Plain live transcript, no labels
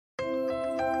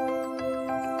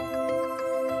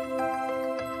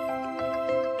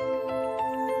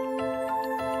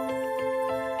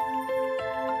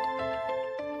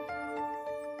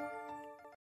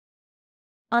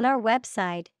On our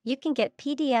website, you can get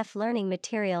PDF learning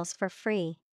materials for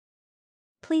free.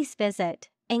 Please visit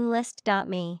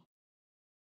englist.me.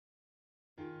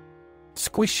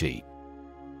 Squishy.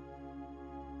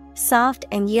 Soft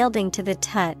and yielding to the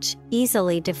touch,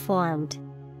 easily deformed.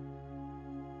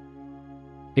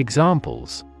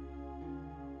 Examples: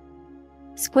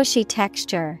 Squishy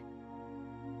texture.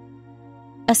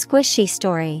 A squishy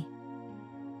story.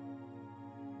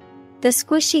 The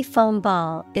squishy foam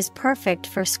ball is perfect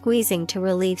for squeezing to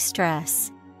relieve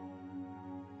stress.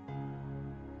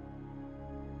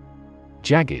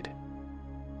 Jagged.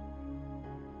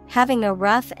 Having a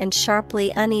rough and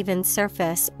sharply uneven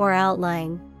surface or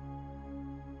outline.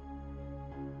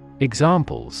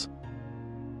 Examples: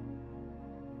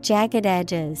 Jagged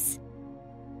edges.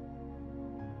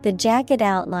 The jagged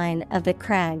outline of the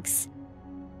crags.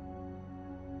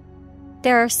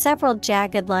 There are several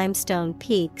jagged limestone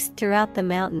peaks throughout the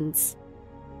mountains.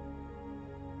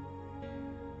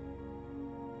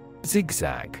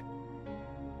 Zigzag.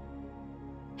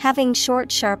 Having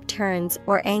short, sharp turns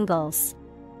or angles.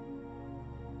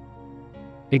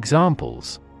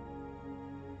 Examples: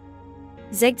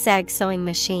 Zigzag sewing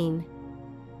machine.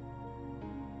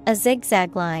 A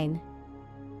zigzag line.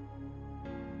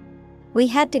 We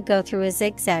had to go through a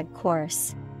zigzag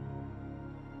course.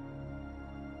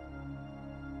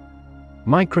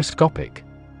 Microscopic.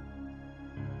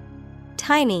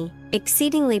 Tiny,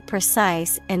 exceedingly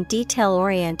precise and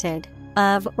detail-oriented,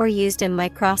 of or used in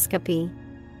microscopy.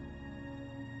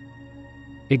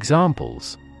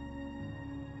 Examples: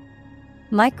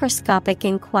 Microscopic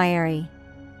inquiry.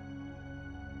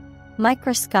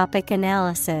 Microscopic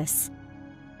analysis.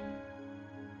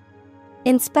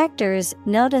 Inspectors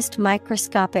noticed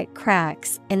microscopic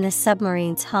cracks in the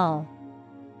submarine's hull.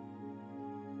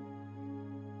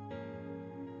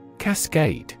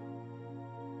 Cascade.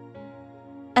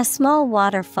 A small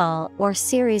waterfall or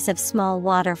series of small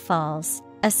waterfalls,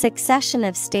 a succession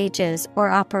of stages or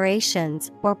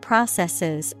operations or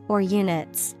processes or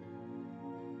units.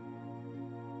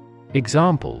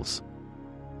 Examples: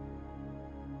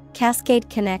 Cascade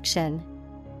connection.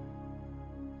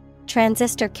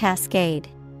 Transistor cascade.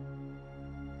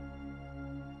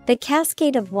 The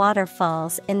cascade of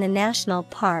waterfalls in the national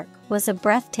park was a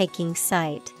breathtaking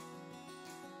sight.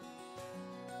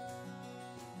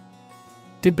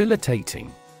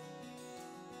 Debilitating.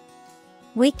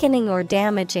 Weakening or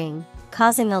damaging,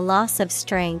 causing a loss of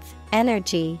strength,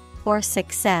 energy, or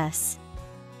success.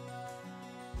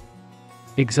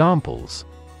 Examples: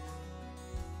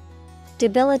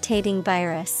 Debilitating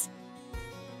virus.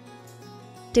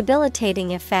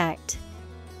 Debilitating effect.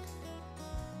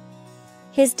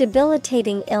 His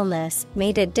debilitating illness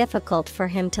made it difficult for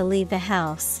him to leave the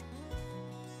house.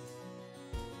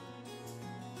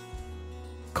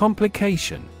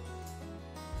 Complication.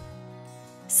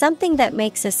 Something that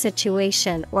makes a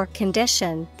situation or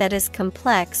condition that is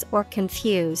complex or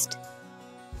confused.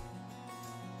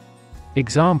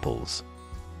 Examples: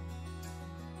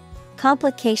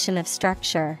 Complication of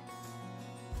structure.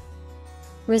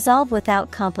 Resolve without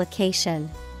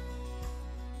complication.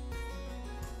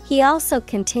 He also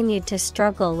continued to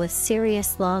struggle with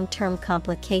serious long-term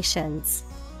complications.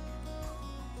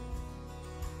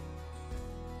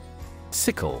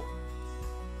 Sickle.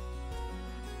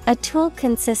 A tool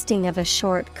consisting of a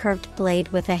short curved blade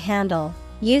with a handle,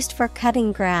 used for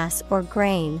cutting grass or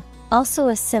grain, also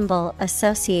a symbol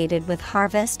associated with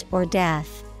harvest or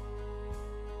death.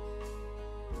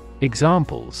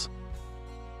 Examples: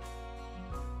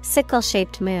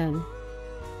 Sickle-shaped moon.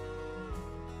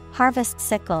 Harvest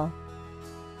sickle.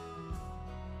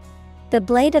 The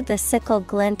blade of the sickle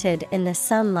glinted in the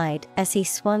sunlight as he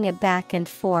swung it back and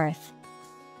forth.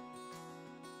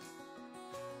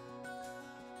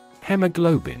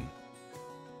 Hemoglobin.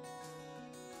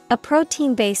 A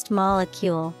protein-based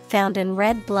molecule found in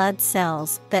red blood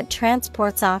cells that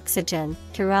transports oxygen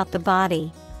throughout the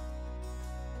body.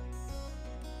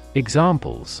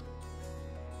 Examples: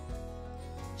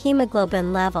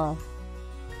 Hemoglobin level.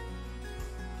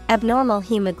 Abnormal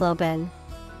hemoglobin.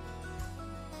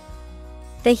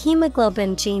 The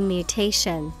hemoglobin gene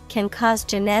mutation can cause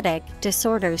genetic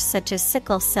disorders such as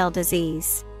sickle cell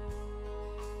disease.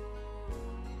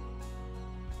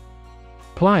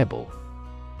 Pliable.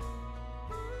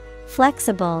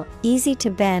 Flexible, easy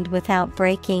to bend without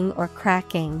breaking or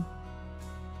cracking.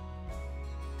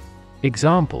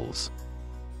 Examples: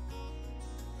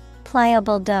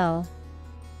 Pliable dough.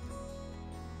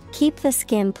 Keep the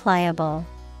skin pliable.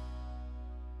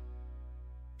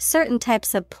 Certain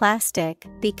types of plastic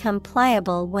become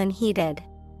pliable when heated.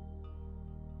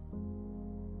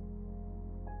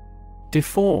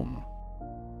 Deform.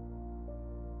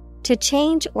 To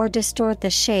change or distort the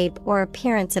shape or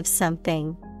appearance of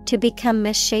something, to become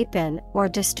misshapen or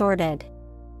distorted.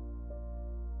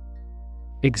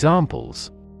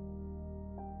 Examples: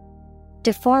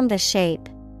 deform the shape,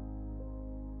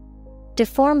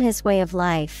 deform his way of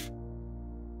life.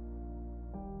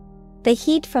 The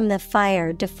heat from the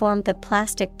fire deformed the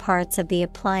plastic parts of the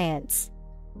appliance.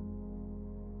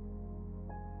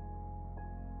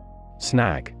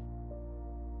 Snag.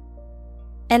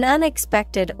 An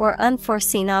unexpected or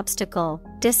unforeseen obstacle,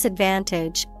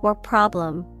 disadvantage, or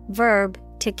problem. Verb,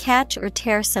 to catch or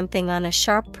tear something on a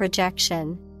sharp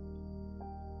projection.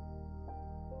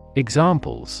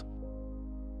 Examples: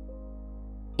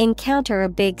 encounter a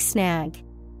big snag,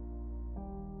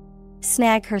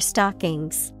 snag her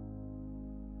stockings.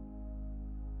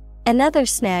 Another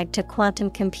snag to quantum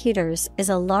computers is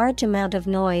a large amount of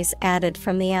noise added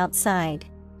from the outside.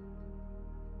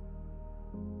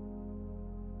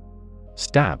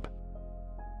 Stab.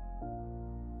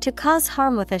 To cause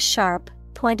harm with a sharp,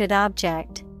 pointed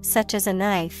object, such as a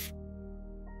knife.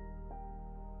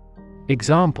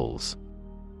 Examples: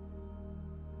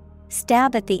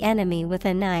 stab at the enemy with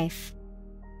a knife,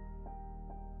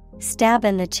 stab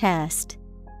in the chest.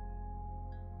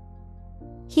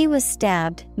 He was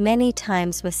stabbed many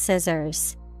times with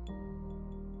scissors.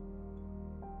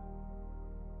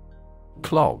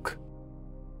 Clog.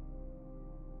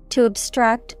 To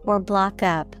obstruct or block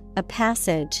up a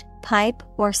passage, pipe,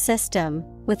 or system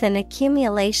with an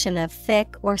accumulation of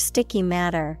thick or sticky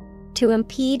matter, to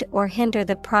impede or hinder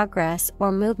the progress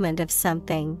or movement of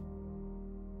something.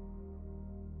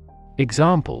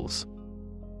 Examples: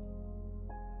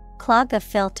 clog a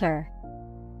filter,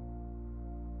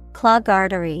 clog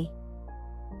artery.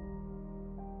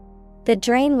 The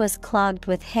drain was clogged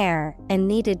with hair and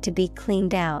needed to be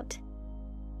cleaned out.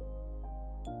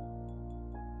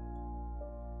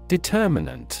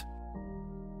 Determinant.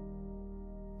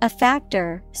 A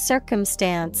factor,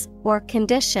 circumstance, or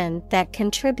condition that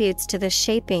contributes to the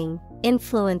shaping,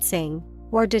 influencing,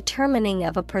 or determining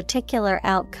of a particular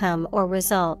outcome or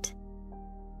result.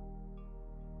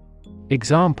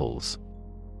 Examples: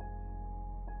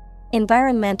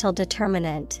 environmental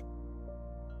determinant,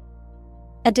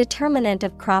 a determinant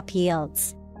of crop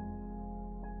yields.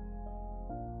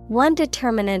 One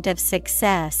determinant of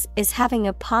success is having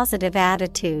a positive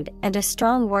attitude and a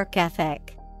strong work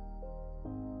ethic.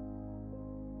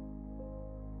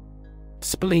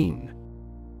 Spleen.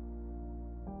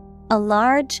 A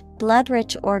large,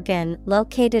 blood-rich organ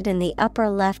located in the upper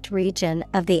left region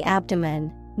of the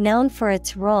abdomen, known for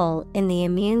its role in the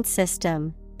immune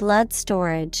system, blood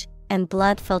storage, and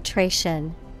blood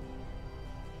filtration.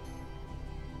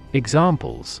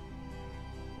 Examples: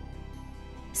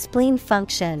 spleen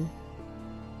function,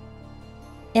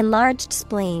 enlarged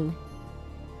spleen.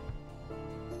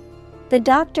 The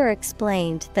doctor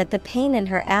explained that the pain in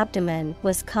her abdomen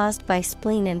was caused by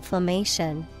spleen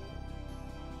inflammation.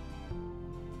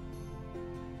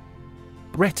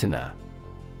 Retina.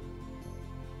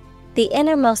 The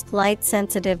innermost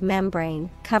light-sensitive membrane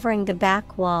covering the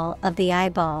back wall of the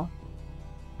eyeball.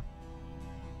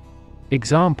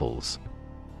 Examples: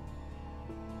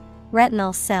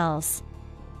 retinal cells,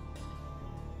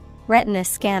 retina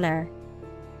scanner.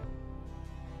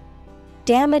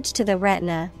 Damage to the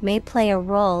retina may play a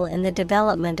role in the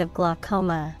development of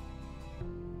glaucoma.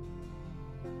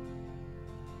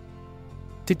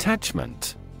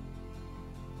 Detachment.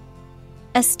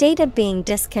 A state of being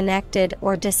disconnected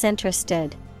or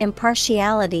disinterested,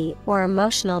 impartiality or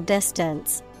emotional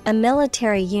distance, a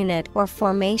military unit or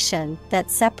formation that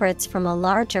separates from a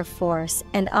larger force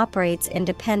and operates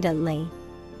independently.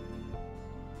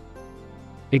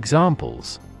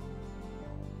 Examples: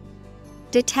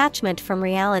 detachment from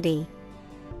reality,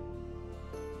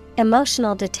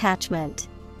 emotional detachment.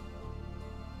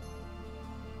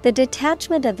 The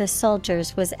detachment of the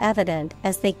soldiers was evident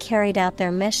as they carried out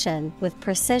their mission with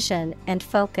precision and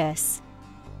focus.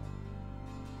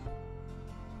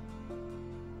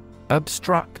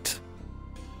 Obstruct.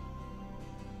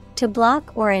 To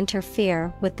block or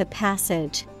interfere with the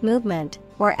passage, movement,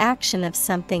 or action of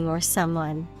something or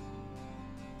someone.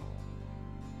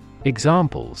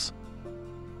 Examples: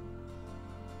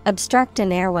 obstruct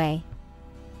an airway,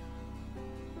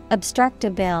 obstruct a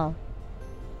bill.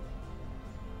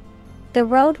 The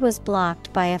road was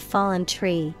blocked by a fallen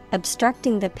tree,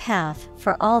 obstructing the path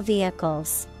for all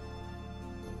vehicles.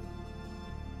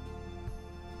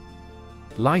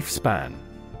 Lifespan.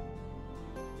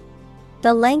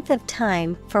 The length of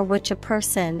time for which a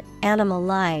person, animal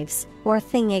lives, or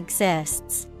thing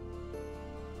exists.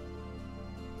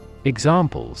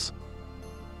 Examples: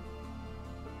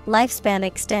 lifespan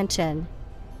extension,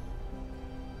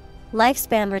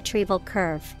 Lifespan retrieval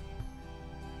curve.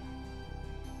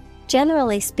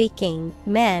 Generally speaking,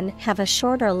 men have a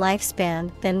shorter lifespan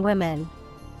than women.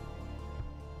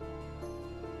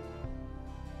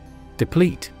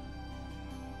 Deplete.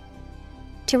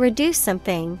 To reduce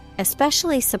something,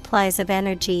 especially supplies of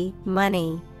energy,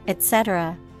 money,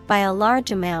 etc., by a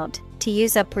large amount, to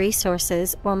use up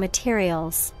resources or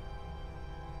materials.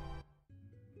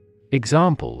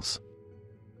 Examples: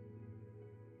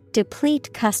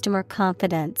 deplete customer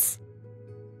confidence,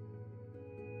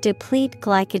 deplete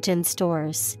glycogen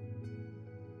stores.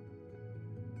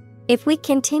 If we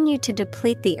continue to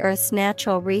deplete the Earth's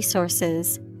natural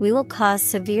resources, we will cause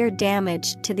severe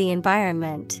damage to the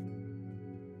environment.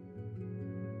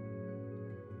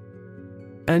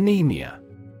 Anemia.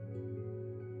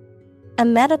 A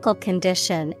medical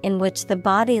condition in which the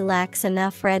body lacks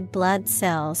enough red blood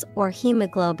cells or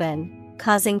hemoglobin,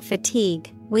 causing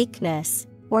fatigue, weakness,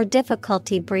 or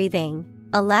difficulty breathing,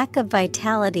 a lack of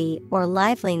vitality or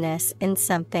liveliness in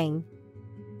something.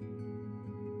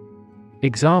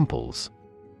 Examples: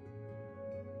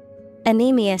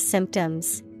 anemia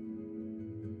symptoms,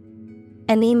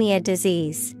 anemia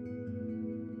disease.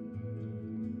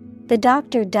 The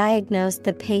doctor diagnosed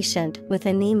the patient with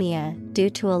anemia due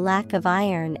to a lack of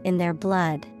iron in their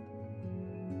blood.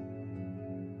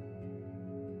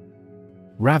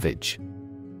 Ravage.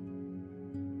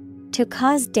 To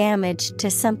cause damage to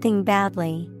something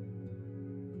badly.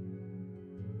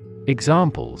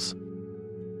 Examples: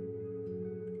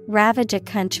 ravage a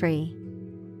country,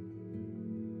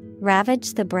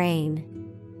 ravage the brain.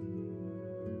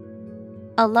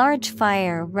 A large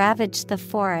fire ravaged the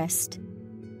forest.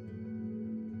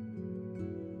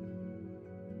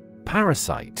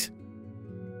 Parasite.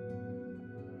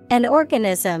 An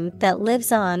organism that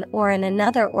lives on or in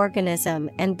another organism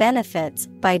and benefits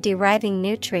by deriving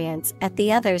nutrients at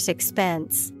the other's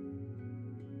expense.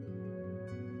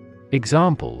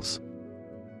 Examples: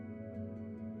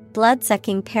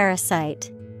 blood-sucking parasite,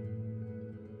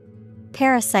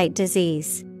 parasite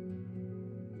disease.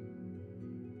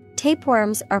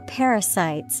 Tapeworms are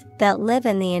parasites that live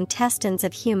in the intestines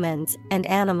of humans and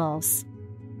animals.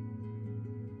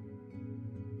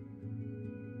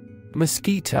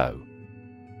 Mosquito.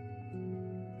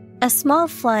 A small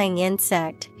flying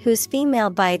insect whose female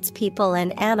bites people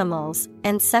and animals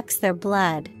and sucks their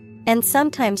blood, and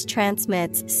sometimes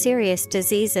transmits serious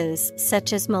diseases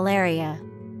such as malaria.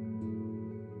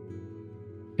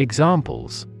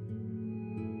 Examples: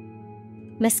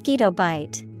 mosquito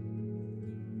bite,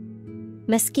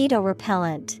 mosquito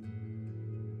repellent.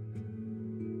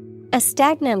 A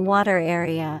stagnant water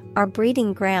area are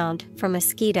breeding ground for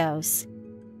mosquitoes.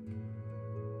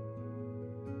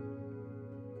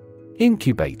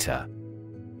 Incubator.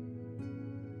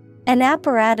 An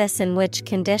apparatus in which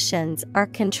conditions are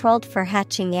controlled for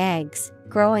hatching eggs,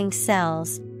 growing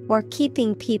cells, or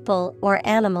keeping people or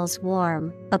animals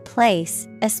warm. A place,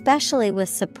 especially with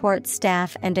support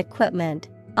staff and equipment,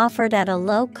 offered at a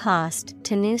low cost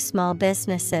to new small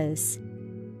businesses.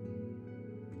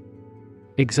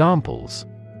 Examples: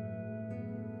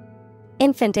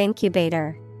 infant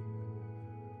incubator,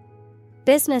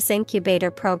 business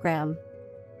incubator program.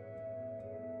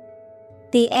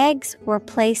 The eggs were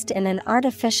placed in an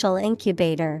artificial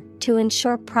incubator to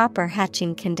ensure proper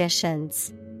hatching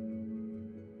conditions.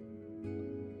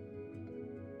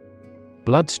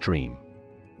 Bloodstream.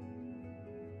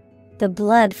 The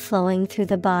blood flowing through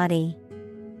the body.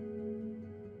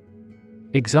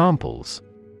 Examples: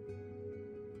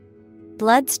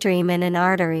 bloodstream in an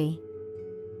artery,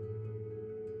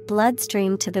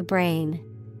 bloodstream to the brain.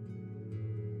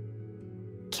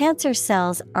 Cancer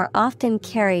cells are often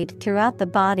carried throughout the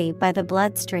body by the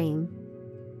bloodstream.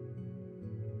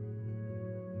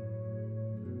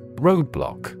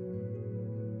 Roadblock.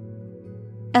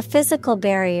 A physical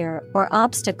barrier or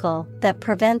obstacle that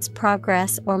prevents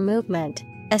progress or movement,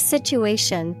 a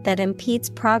situation that impedes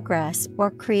progress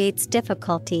or creates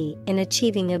difficulty in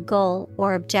achieving a goal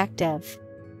or objective.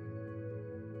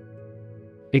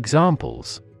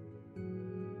 Examples: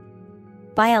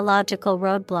 biological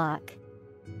roadblock,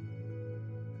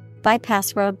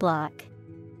 bypass roadblock.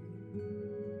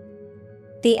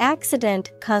 The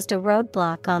accident caused a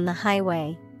roadblock on the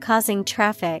highway, causing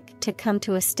traffic to come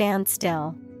to a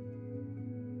standstill.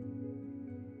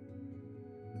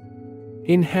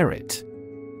 Inherit.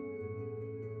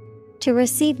 To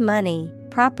receive money,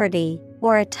 property,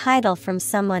 or a title from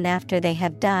someone after they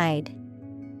have died.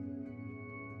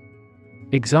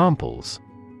 Examples: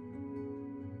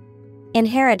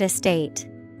 inherit estate,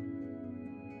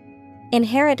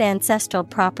 inherit ancestral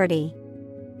property.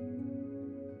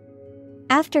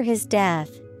 After his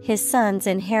death, his sons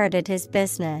inherited his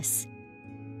business.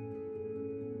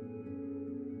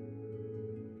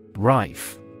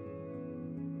 Rife.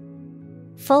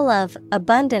 Full of,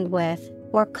 abundant with,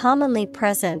 or commonly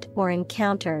present or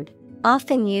encountered,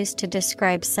 often used to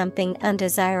describe something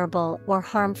undesirable or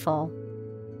harmful.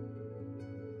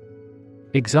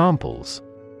 Examples: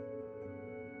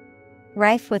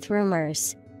 Rife with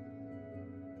rumors.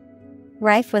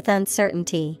 Rife with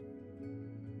uncertainty.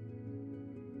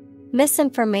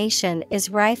 Misinformation is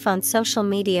rife on social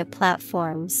media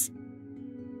platforms.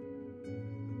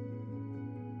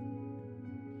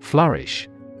 Flourish.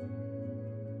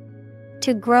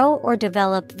 To grow or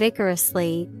develop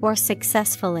vigorously or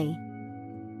successfully.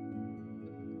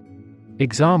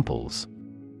 Examples: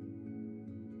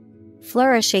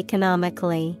 Flourish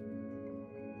economically.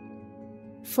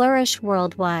 Flourish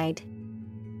worldwide.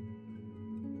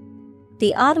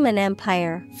 The Ottoman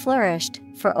Empire flourished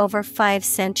for over 5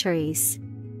 centuries.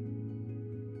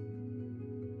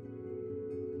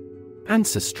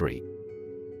 Ancestry.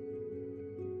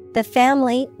 The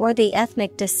family or the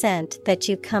ethnic descent that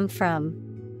you come from.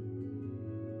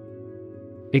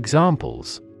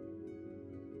 Examples: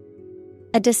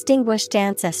 A distinguished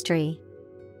ancestry.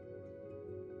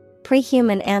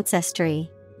 Pre-human ancestry.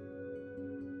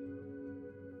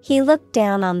 He looked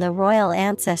down on the royal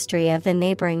ancestry of the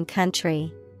neighboring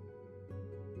country.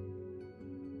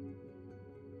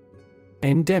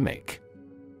 Endemic.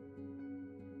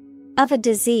 Of a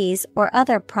disease or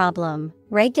other problem,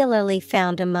 regularly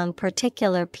found among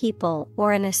particular people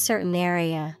or in a certain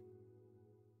area.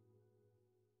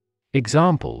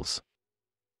 Examples: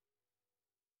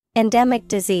 Endemic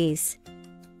disease.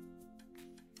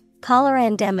 Cholera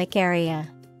endemic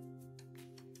area.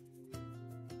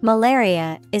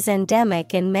 Malaria is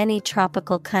endemic in many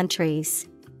tropical countries.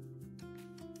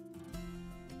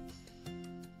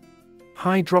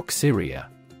 Hydroxyurea.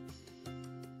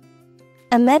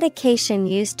 A medication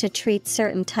used to treat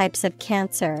certain types of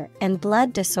cancer and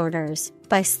blood disorders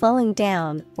by slowing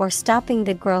down or stopping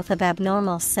the growth of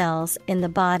abnormal cells in the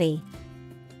body.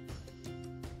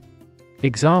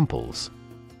 Examples: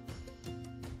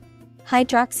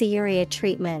 Hydroxyurea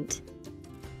treatment.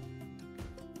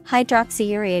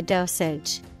 Hydroxyurea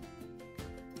dosage.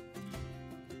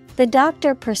 The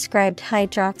doctor prescribed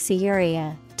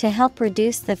hydroxyurea to help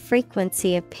reduce the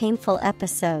frequency of painful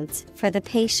episodes for the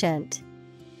patient.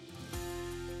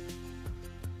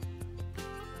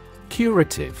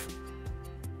 Curative.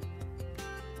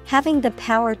 Having the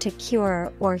power to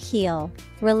cure or heal,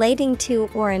 relating to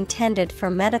or intended for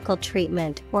medical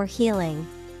treatment or healing.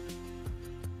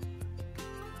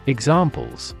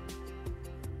 Examples: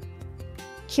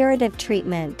 Curative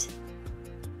treatment.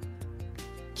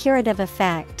 Curative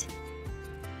effect.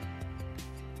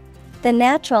 The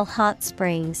natural hot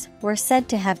springs were said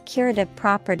to have curative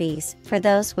properties for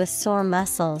those with sore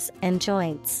muscles and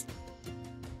joints.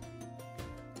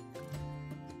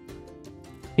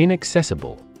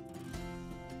 Inaccessible.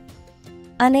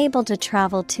 Unable to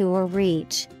travel to or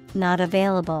reach, not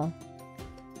available.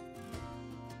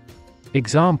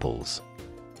 Examples: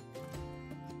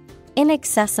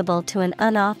 Inaccessible to an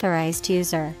unauthorized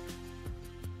user.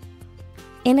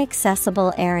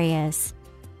 Inaccessible areas.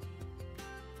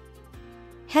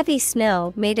 Heavy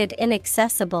snow made it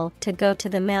inaccessible to go to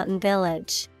the mountain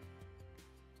village.